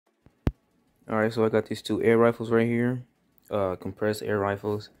Alright, so I got these two air rifles right here. Compressed air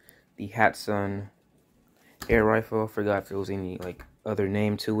rifles. The Hatsan air rifle. I forgot if there was any like other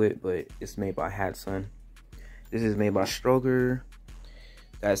name to it, but it's made by Hatsan. This is made by Stroger.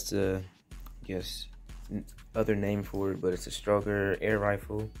 That's the, I guess, other name for it, but it's a Stroger air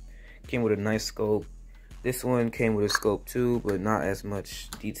rifle. Came with a nice scope. This one came with a scope too, but not as much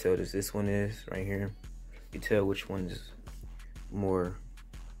detailed as this one is right here. You can tell which one is more,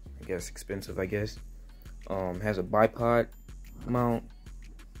 I guess, expensive, I guess. Has a bipod mount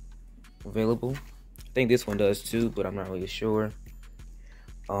available. I think this one does too, but I'm not really sure.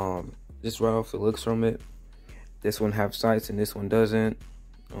 Just right off the looks from it, this one has sights and this one doesn't.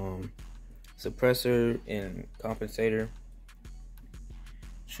 Suppressor and compensator.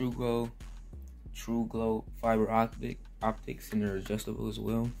 True glow fiber optics, and they're adjustable as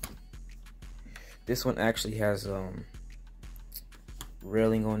well. This one actually has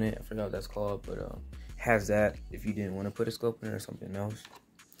railing on it. I forgot what that's called, but has that if you didn't want to put a scope in it or something else.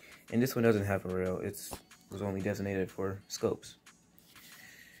 And this one doesn't have a rail. It was only designated for scopes.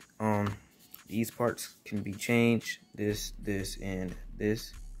 These parts can be changed. This, and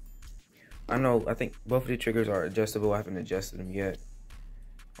this. I think both of the triggers are adjustable. I haven't adjusted them yet.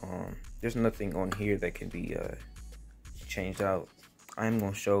 There's nothing on here that can be changed out. I'm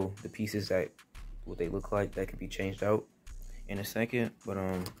gonna show the pieces that what they look like that can be changed out in a second, but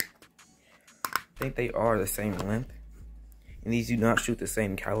I think they are the same length, and these do not shoot the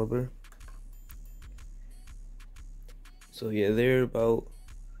same caliber. So yeah, they're about,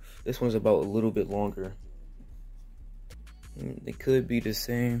 this one's about a little bit longer. They could be the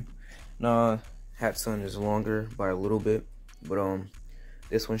same. Nah, Hatsan is longer by a little bit, but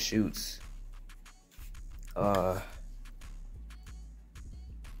this one shoots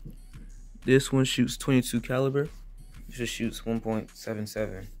this one shoots 22 caliber. This just shoots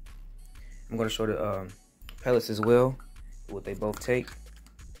 1.77. I'm gonna show the pellets as well, what they both take.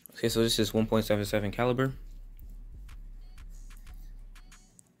 Okay, so this is 1.77 caliber,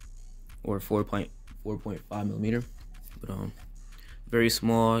 or 4.5 millimeter, but very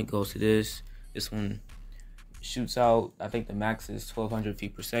small. It goes to this. This one shoots out, I think the max is 1200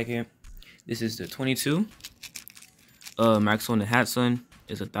 feet per second. This is the 22. Max on the Hatsan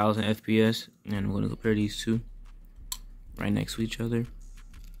is 1000 FPS, and I'm going to compare these two right next to each other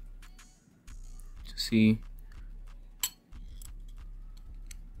to see.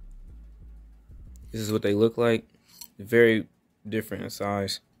 This is what they look like. Very different in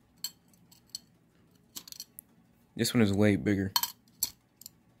size. This one is way bigger.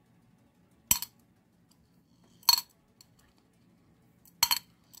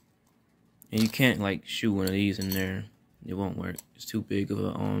 And you can't like shoot one of these in there. It won't work. It's too big of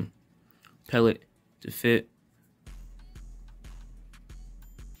a pellet to fit.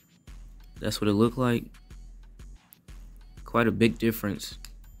 That's what it looked like. Quite a big difference.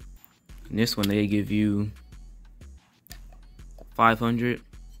 In this one they give you 500,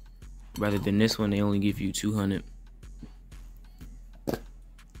 rather than this one they only give you 200. Alright,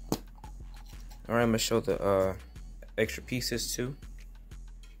 I'm gonna show the extra pieces too.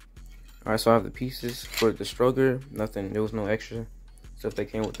 Alright, so I have the pieces for the Stroger. Nothing, there was no extra stuff that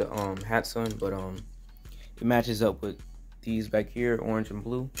came with the Hatsan, but it matches up with these back here, orange and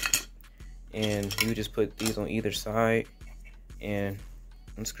blue. And you just put these on either side and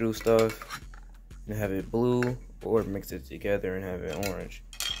unscrew stuff and have it blue, or mix it together and have it orange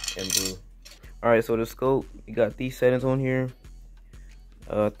and blue. Alright, so the scope, you got these settings on here.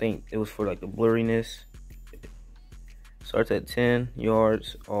 I think it was for like the blurriness. Starts at 10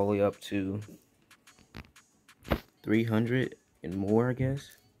 yards all the way up to 300 and more, I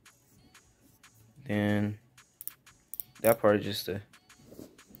guess. Then that part is just to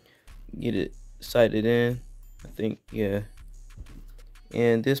get it sighted in, I think, yeah.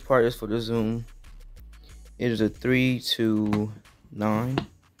 And this part is for the zoom. It is a 3 to 9,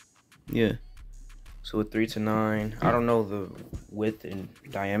 yeah. So a 3 to 9. I don't know the width and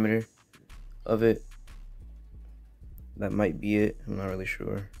diameter of it. That might be it. I'm not really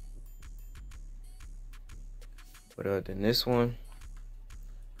sure. But then this one,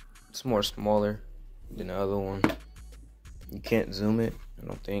 it's more smaller than the other one. You can't zoom it, I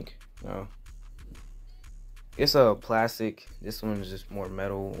don't think. No. It's a plastic. This one is just more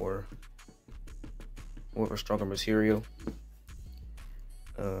metal or more of a stronger material.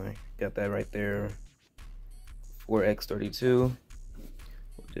 Got that right there. 4x32.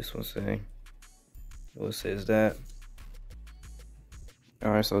 What this one say? Well, it says that.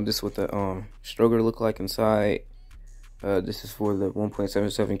 Alright, so this is what the Stroger look like inside. This is for the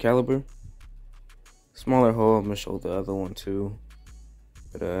 1.77 caliber. Smaller hole. I'm gonna show the other one too.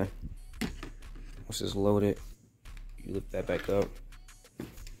 But Once it's loaded, you lift that back up,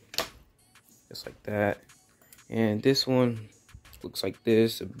 just like that. And this one looks like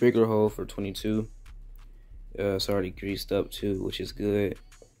this, a bigger hole for 22. It's already greased up too, which is good.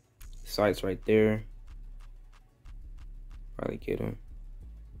 Sights right there. Probably get them.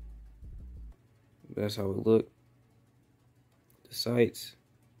 That's how it look. The sights.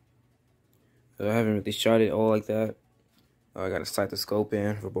 I haven't really shot it all like that. I gotta sight the scope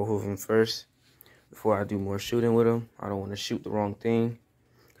in for both of them first before I do more shooting with them. I don't want to shoot the wrong thing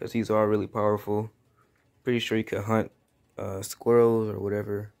because these are really powerful. Pretty sure you could hunt squirrels or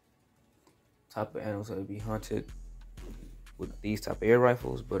whatever type of animals that would be hunted with these type of air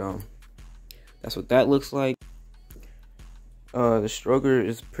rifles. But that's what that looks like. The Stroger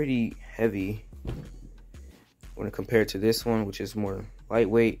is pretty heavy when compared to this one, which is more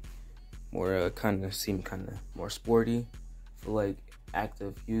lightweight, more kind of more sporty for like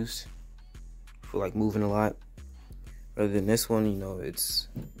active use, for like moving a lot. Rather than this one, you know, it's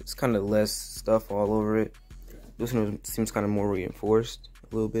kind of less stuff all over it. This one seems kind of more reinforced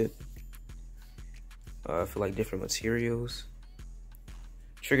a little bit. I feel like different materials.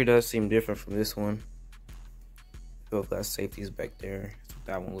 Trigger does seem different from this one. Both got safeties back there. That's what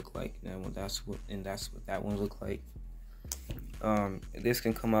that one looked like. And that's what that one looked like. This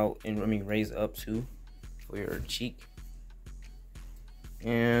can come out and raise up too for your cheek.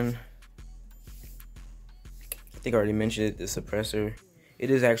 And I think I already mentioned it, the suppressor. It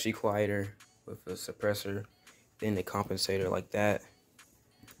is actually quieter with a suppressor than the compensator like that.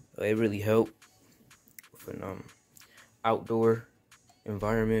 It really helped with an outdoor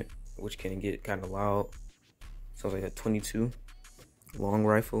environment, which can get kind of loud. Sounds like a 22 long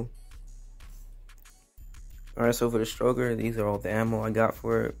rifle. Alright, so for the Stroger, these are all the ammo I got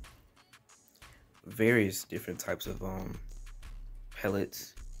for it. Various different types of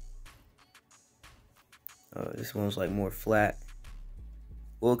pellets. This one's like more flat.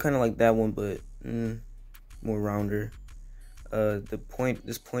 Well, kind of like that one, but more rounder.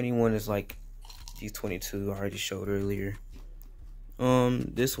 This pointy one is like these 22 I already showed earlier.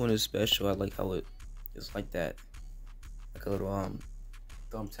 This one is special. I like how it's like that, like a little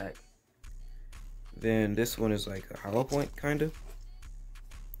thumbtack. Then this one is like a hollow point, kind of.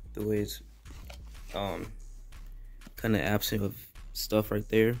 The way it's kind of absent of stuff right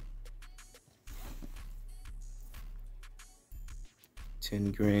there.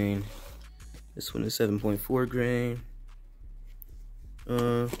 10 grain. This one is 7.4 grain.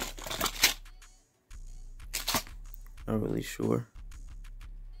 Not really sure.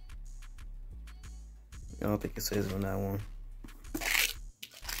 I don't think it says on that one.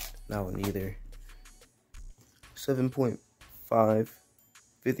 That one either. 7.5,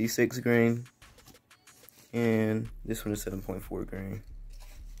 56 grain. And this one is 7.4 grain.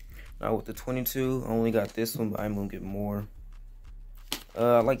 Now with the 22, I only got this one, but I'm gonna get more.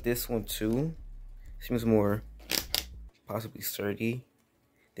 I like this one too. Seems more possibly sturdy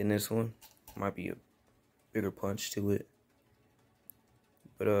than this one. Might be a bigger punch to it.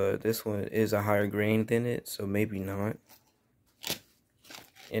 But this one is a higher grain than it, so maybe not.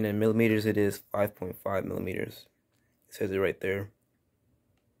 And in millimeters, it is 5.5 millimeters. It says it right there.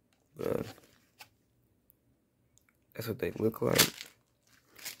 But that's what they look like.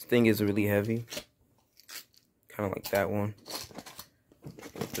 This thing is really heavy. Kind of like that one.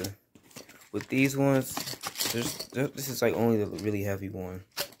 With these ones, this is like only the really heavy one.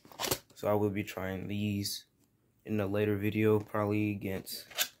 So I will be trying these in a later video, probably against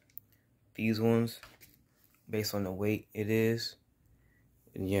these ones, based on the weight it is.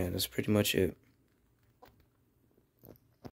 And yeah, that's pretty much it.